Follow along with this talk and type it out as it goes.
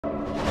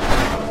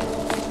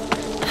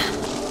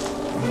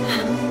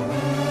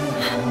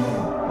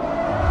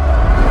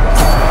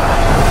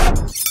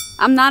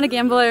I'm not a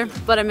gambler,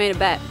 but I made a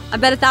bet. I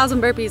bet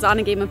 1,000 burpees on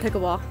a game of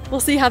pickleball. We'll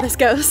see how this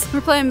goes.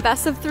 We're playing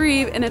best of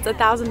 3 and it's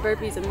 1,000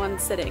 burpees in one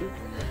sitting.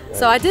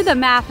 So I did the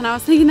math and I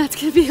was thinking that's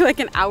gonna be like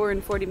an hour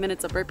and 40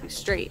 minutes of burpees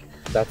straight.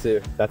 That's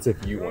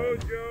if you win.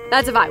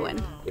 That's if I win.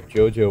 If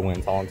JoJo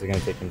wins, how long is it gonna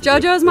take him?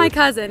 JoJo's my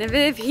cousin.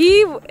 If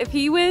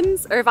he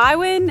wins, or if I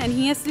win and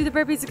he has to do the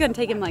burpees, it's gonna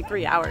take him like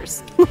 3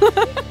 hours.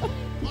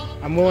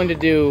 I'm willing to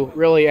do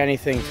really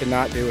anything to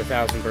not do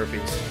 1,000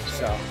 burpees.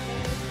 So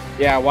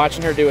yeah,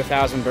 watching her do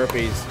 1,000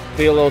 burpees will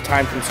be a little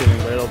time consuming,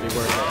 but it'll be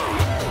worth it.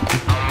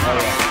 Oh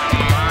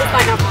yeah. This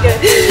might not be good.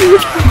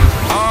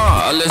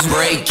 Let's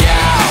break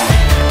out.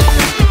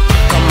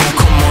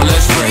 Come on,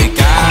 let's break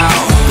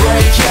out.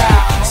 Break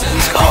out.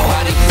 Let's go.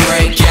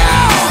 Break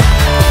out.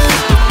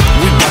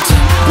 We about to,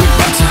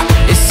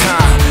 it's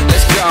time.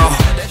 Let's go.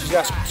 You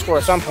gotta score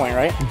at some point,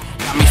 right?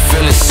 Got me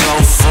feeling so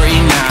free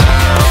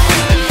now.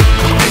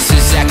 It's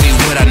exactly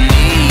what I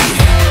need.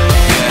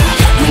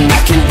 Yeah, we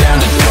knocking down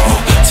the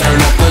door. Turn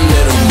up a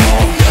little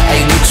more.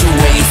 Hey, what you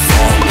waiting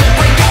for?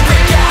 Break out,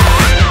 break out.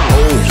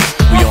 Oh,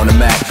 we on the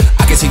map.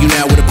 I can take you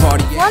now with a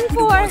party.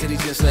 1-4.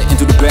 Just let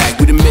into the bag.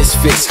 We the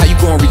misfits. How you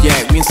gonna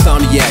react? We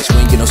insomniacs. We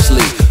ain't get no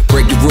sleep.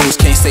 Break the rules,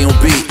 can't stay on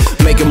beat.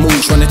 Making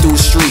moves, running through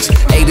the streets.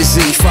 A to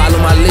Z, follow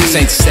my lead. This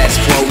ain't the status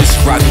quo. This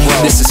is rock and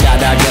roll. This is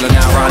skydive yellow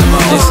now round the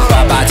moon. This is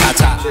bye bye ta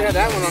ta. Should have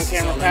that one on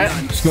camera, Pat.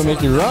 It's gonna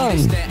make you run.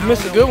 You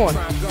missed a good one.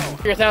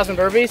 Your 1,000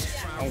 burpees.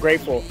 I'm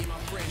grateful.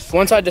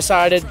 Once I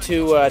decided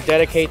to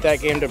dedicate that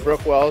game to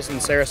Brooke Wells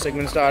and Sarah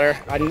Sigmund's daughter,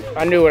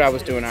 I knew what I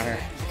was doing out here.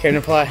 Came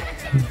to play.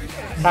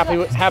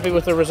 Happy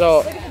with the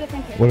result.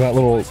 What about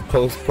little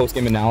post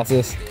game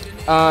analysis?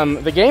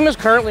 The game is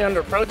currently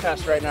under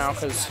protest right now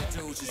because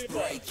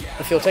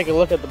if you'll take a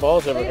look at the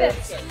balls over here.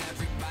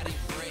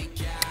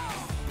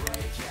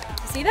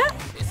 See that?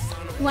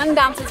 One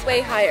bounces way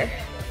higher.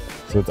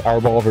 So it's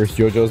our ball versus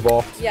JoJo's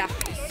ball? Yeah.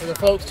 For the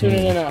folks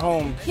tuning in at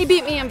home, He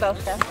beat me in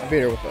both though. I beat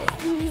her with that.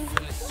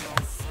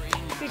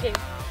 Good game.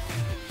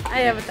 I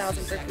have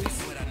 1,000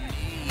 burpees.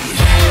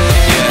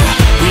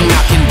 We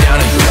knocking down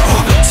the door.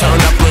 Turn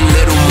up a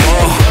little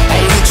more.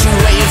 Hey, what you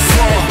waiting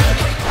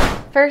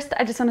for? First,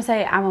 I just want to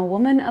say I'm a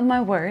woman of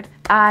my word.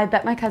 I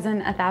bet my cousin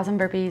 1,000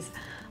 burpees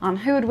on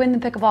who would win the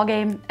pickleball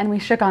game, and we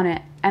shook on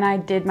it, and I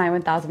did my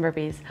 1,000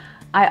 burpees.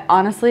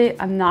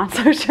 I'm not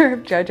so sure if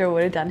JoJo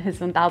would have done his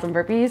 1,000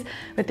 burpees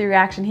with the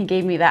reaction he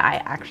gave me that I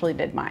actually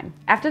did mine.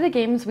 After the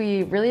games,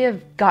 we really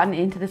have gotten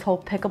into this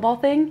whole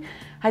pickleball thing.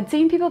 I'd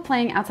seen people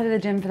playing outside of the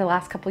gym for the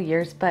last couple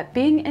years, but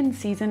being in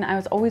season, I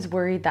was always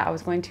worried that I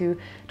was going to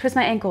twist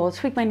my ankle,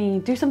 tweak my knee,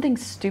 do something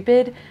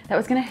stupid that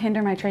was gonna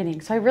hinder my training.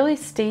 So I really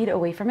stayed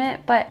away from it.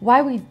 But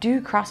why we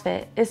do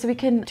CrossFit is so we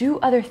can do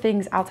other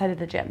things outside of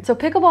the gym. So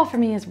pickleball for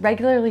me is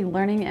regularly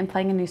learning and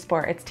playing a new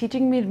sport. It's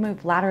teaching me to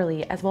move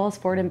laterally as well as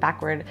forward and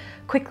backward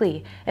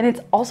quickly. And it's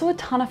also a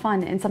ton of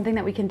fun and something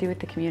that we can do with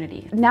the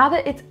community. Now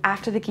that it's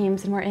after the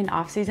games and we're in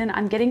off season,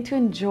 I'm getting to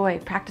enjoy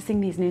practicing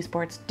these new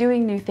sports,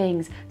 doing new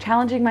things,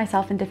 challenging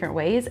myself in different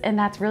ways, and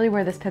that's really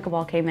where this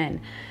pickleball came in.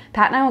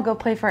 Pat and I will go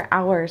play for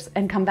hours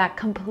and come back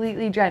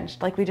completely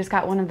drenched, like we just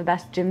got one of the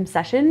best gym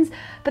sessions,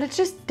 but it's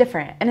just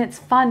different, and it's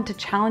fun to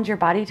challenge your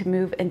body to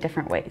move in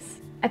different ways.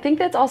 I think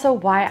that's also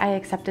why I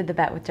accepted the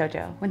bet with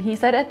JoJo. When he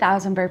said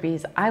 1,000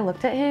 burpees, I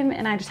looked at him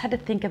and I just had to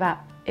think about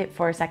it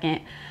for a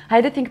second. I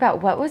had to think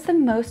about what was the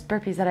most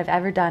burpees that I've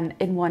ever done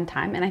in one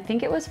time, and I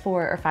think it was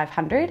 400 or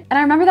 500. And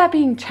I remember that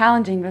being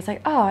challenging, but it's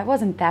like, oh, it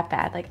wasn't that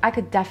bad. Like, I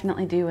could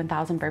definitely do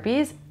 1,000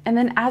 burpees. And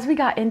then as we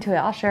got into it,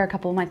 I'll share a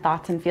couple of my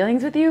thoughts and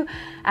feelings with you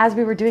as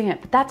we were doing it.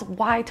 But that's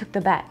why I took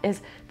the bet,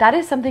 is that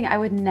is something I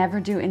would never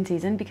do in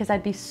season because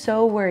I'd be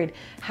so worried.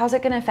 How's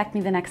it gonna affect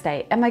me the next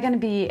day? Am I gonna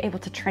be able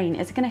to train?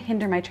 Is it gonna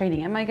hinder my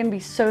training? Am I gonna be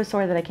so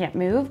sore that I can't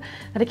move,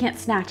 that I can't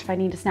snatch if I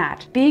need to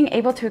snatch? Being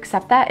able to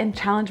accept that and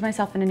challenge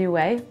myself in a new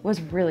way was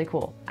really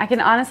cool. I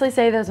can honestly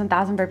say those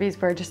 1,000 burpees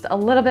were just a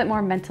little bit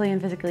more mentally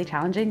and physically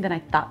challenging than I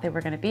thought they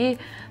were gonna be,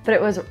 but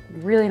it was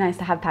really nice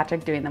to have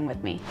Patrick doing them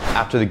with me.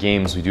 After the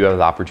games, we do have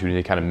the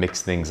opportunity to kind of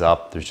mix things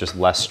up. There's just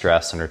less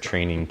stress and our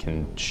training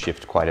can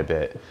shift quite a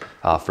bit.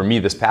 For me,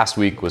 this past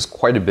week was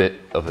quite a bit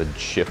of a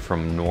shift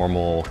from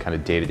normal kind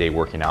of day-to-day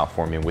working out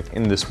for me. And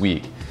within this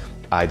week,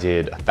 I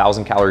did a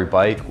 1,000-calorie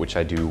bike, which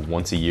I do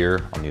once a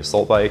year on the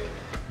assault bike.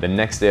 The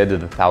next day I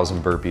did the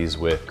 1,000 burpees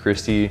with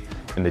Christy,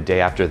 and the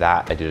day after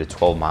that I did a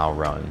 12-mile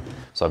run.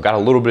 So I've got a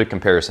little bit of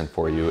comparison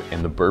for you,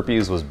 and the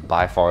burpees was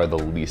by far the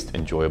least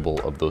enjoyable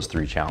of those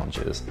 3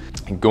 challenges.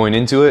 And going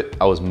into it,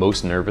 I was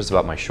most nervous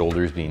about my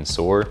shoulders being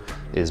sore.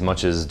 As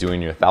much as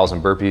doing your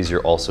 1,000 burpees,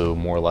 you're also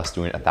more or less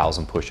doing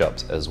 1,000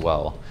 push-ups as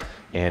well.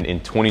 And in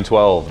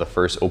 2012, the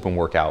first open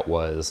workout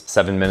was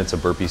 7 minutes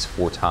of burpees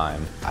 4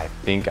 times. I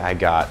think I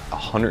got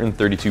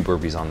 132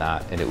 burpees on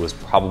that, and it was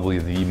probably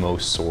the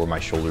most sore my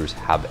shoulders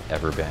have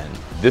ever been.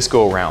 This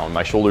go around,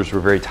 my shoulders were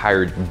very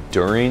tired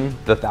during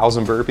the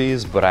 1,000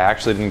 burpees, but I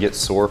actually didn't get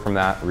sore from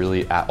that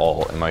really at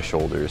all in my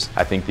shoulders.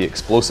 I think the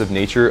explosive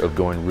nature of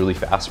going really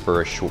fast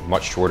for a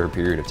much shorter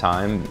period of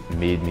time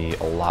made me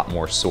a lot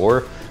more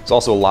sore. It's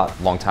also a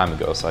long time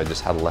ago, so I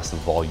just had less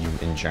volume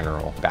in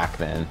general back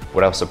then.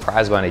 What I was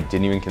surprised by and I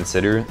didn't even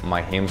consider,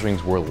 my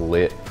hamstrings were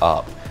lit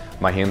up.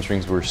 My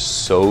hamstrings were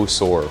so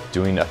sore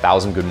doing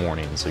 1,000 good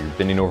mornings. So you're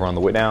bending over on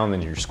the way down,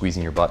 then you're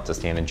squeezing your butt to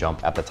stand and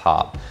jump at the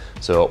top.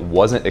 So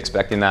wasn't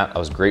expecting that. I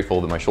was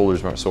grateful that my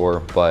shoulders weren't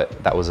sore,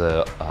 but that was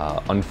a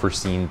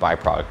unforeseen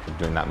byproduct of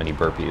doing that many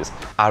burpees.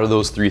 Out of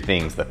those 3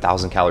 things, the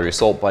 1,000 calorie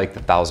assault bike,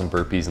 the 1,000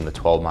 burpees, and the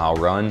 12-mile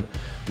run,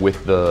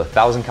 with the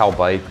 1,000 cal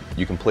bike,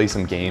 you can play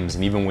some games,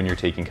 and even when you're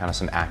taking kind of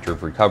some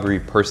active recovery,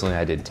 personally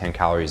I did 10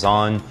 calories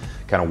on,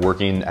 kind of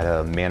working at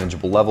a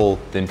manageable level,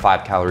 then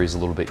 5 calories a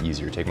little bit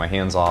easier. Take my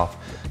hands off,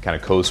 kind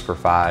of coast for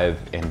 5,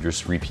 and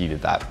just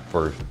repeated that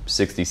for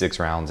 66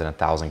 rounds and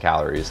 1,000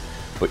 calories.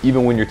 But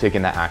even when you're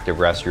taking that active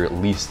rest, you're at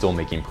least still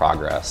making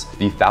progress.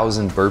 The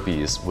 1,000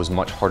 burpees was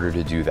much harder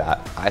to do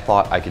that. I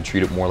thought I could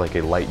treat it more like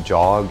a light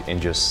jog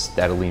and just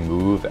steadily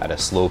move at a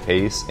slow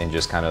pace and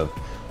just kind of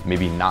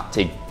maybe not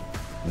take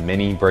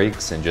many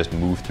breaks and just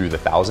move through the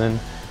 1,000.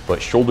 But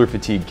shoulder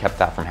fatigue kept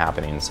that from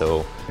happening.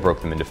 So I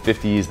broke them into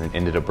 50s, then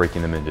ended up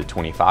breaking them into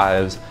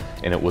 25s.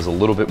 And it was a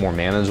little bit more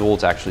manageable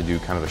to actually do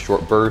kind of a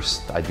short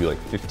burst. I do like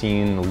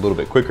 15 a little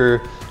bit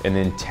quicker, and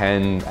then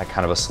 10 at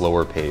kind of a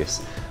slower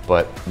pace.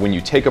 But when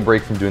you take a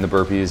break from doing the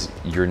burpees,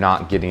 you're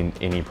not getting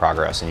any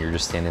progress, and you're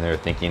just standing there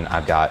thinking,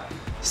 I've got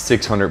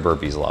 600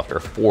 burpees left or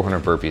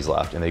 400 burpees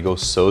left, and they go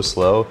so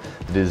slow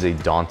that it is a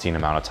daunting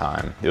amount of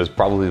time. It was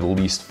probably the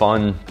least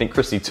fun. I think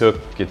Christy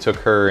it took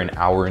her an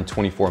hour and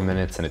 24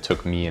 minutes, and it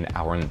took me an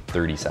hour and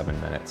 37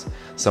 minutes.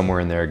 Somewhere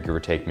in there, give or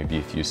take maybe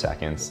a few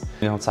seconds.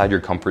 Outside your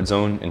comfort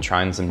zone and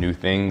trying some new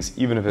things,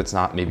 even if it's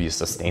not maybe a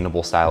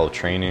sustainable style of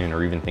training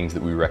or even things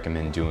that we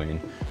recommend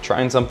doing.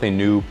 Trying something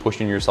new,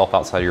 pushing yourself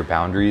outside your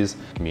boundaries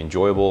can be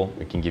enjoyable.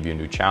 It can give you a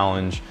new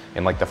challenge.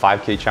 And like the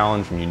 5K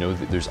challenge, when you know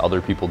that there's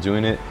other people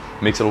doing it,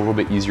 makes it a little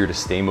bit easier to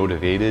stay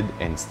motivated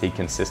and stay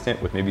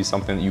consistent with maybe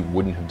something that you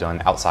wouldn't have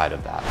done outside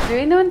of that.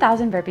 Doing the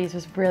 1,000 burpees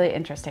was really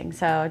interesting.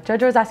 So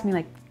Jojo was asking me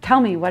like, tell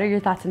me, what are your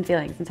thoughts and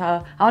feelings? And so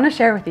I want to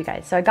share with you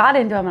guys. So I got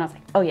into them and I was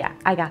like, oh yeah,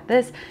 I got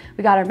this.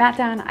 We got our mat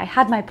down. I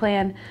had my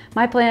plan.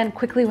 My plan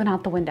quickly went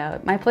out the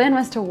window. My plan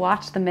was to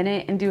watch the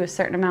minute and do a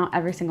certain amount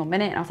every single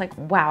minute. And I was like,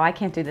 wow, I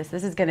can't do this.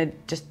 This is going to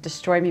just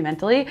destroy me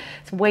mentally.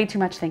 It's way too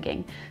much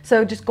thinking.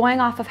 So just going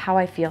off of how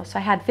I feel. So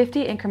I had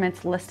 50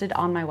 increments listed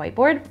on my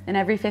whiteboard, and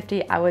every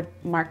 50 I would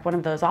mark one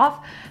of those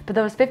off. But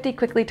those 50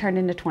 quickly turned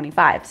into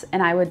 25s,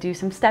 and I would do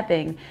some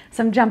stepping,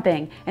 some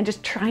jumping, and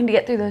just trying to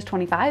get through those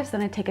 25s.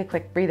 Then I'd take a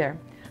quick breather.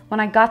 When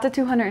I got to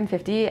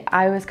 250,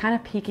 I was kind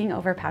of peeking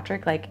over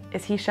Patrick, like,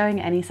 is he showing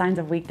any signs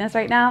of weakness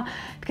right now?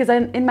 Because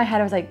in my head,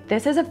 I was like,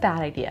 this is a bad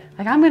idea.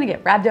 Like, I'm gonna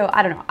get rhabdo,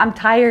 I don't know, I'm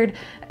tired,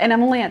 and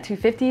I'm only at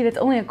 250, that's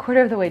only a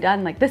quarter of the way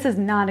done. Like, this is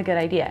not a good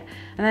idea.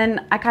 And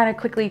then I kind of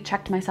quickly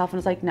checked myself and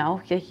was like,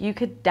 no, you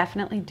could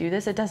definitely do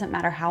this. It doesn't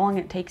matter how long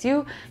it takes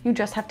you, you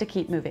just have to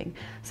keep moving.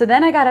 So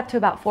then I got up to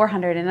about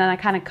 400, and then I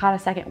kind of caught a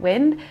second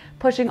wind,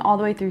 pushing all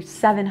the way through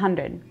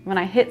 700. When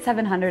I hit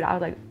 700, I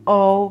was like,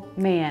 oh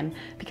man,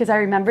 because I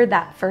remembered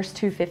that first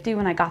 250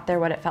 when I got there,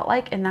 what it felt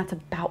like, and that's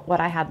about what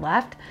I had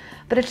left.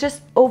 But it's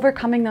just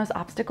overcoming those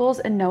obstacles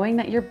and knowing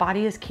that your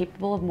body is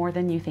capable of more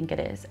than you think it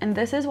is. And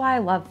this is why I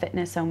love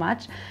fitness so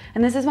much,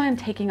 and this is why I'm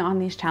taking on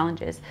these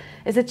challenges,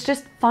 is it's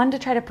just fun to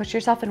try to push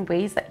yourself in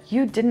ways that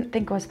you didn't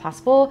think was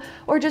possible,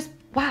 or just,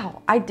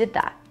 wow, I did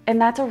that. And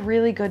that's a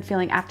really good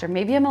feeling after.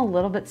 Maybe I'm a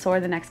little bit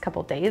sore the next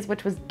couple days,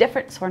 which was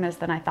different soreness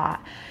than I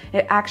thought.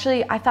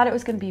 I thought it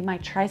was gonna be my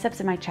triceps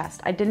and my chest.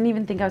 I didn't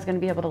even think I was gonna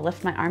be able to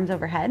lift my arms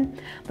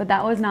overhead, but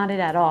that was not it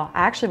at all.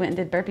 I actually went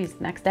and did burpees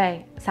the next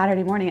day,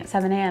 Saturday morning at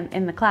 7 a.m.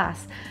 in the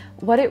class.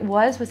 What it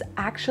was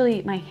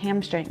actually my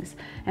hamstrings.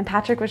 And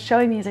Patrick was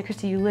showing me, he's like,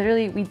 Christy,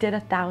 we did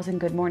 1,000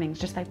 good mornings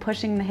just by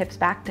pushing the hips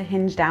back to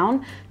hinge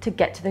down to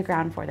get to the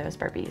ground for those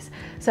burpees.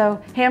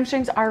 So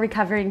hamstrings are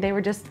recovering. They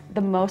were just the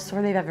most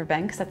sore they've ever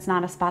been, because that's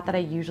not a spot that I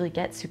usually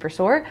get super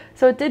sore.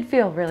 So it did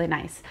feel really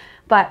nice.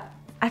 But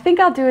I think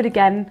I'll do it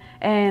again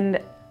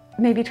and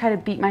maybe try to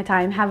beat my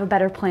time, have a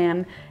better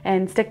plan,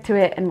 and stick to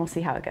it, and we'll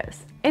see how it goes.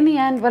 In the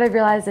end, what I've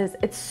realized is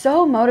it's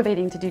so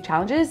motivating to do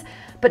challenges,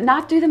 but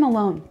not do them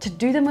alone, to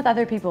do them with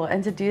other people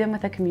and to do them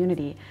with a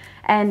community.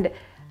 And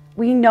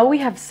we know we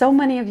have so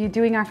many of you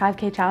doing our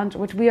 5K challenge,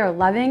 which we are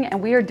loving,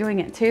 and we are doing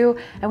it too.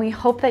 And we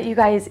hope that you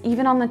guys,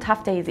 even on the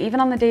tough days,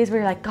 even on the days where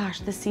you're like, gosh,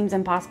 this seems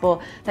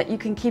impossible, that you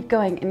can keep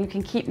going and you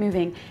can keep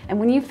moving. And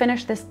when you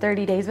finish this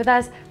 30 days with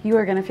us, you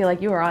are gonna feel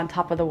like you are on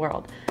top of the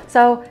world.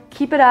 So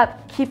keep it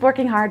up, keep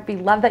working hard. We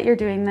love that you're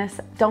doing this.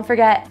 Don't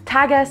forget,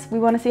 tag us. We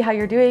wanna see how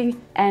you're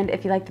doing. And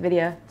if you liked the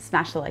video,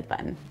 smash the like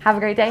button. Have a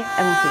great day,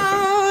 and we'll see you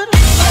soon.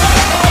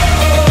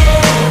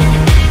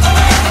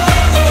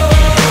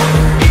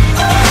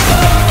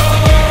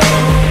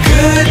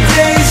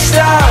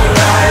 start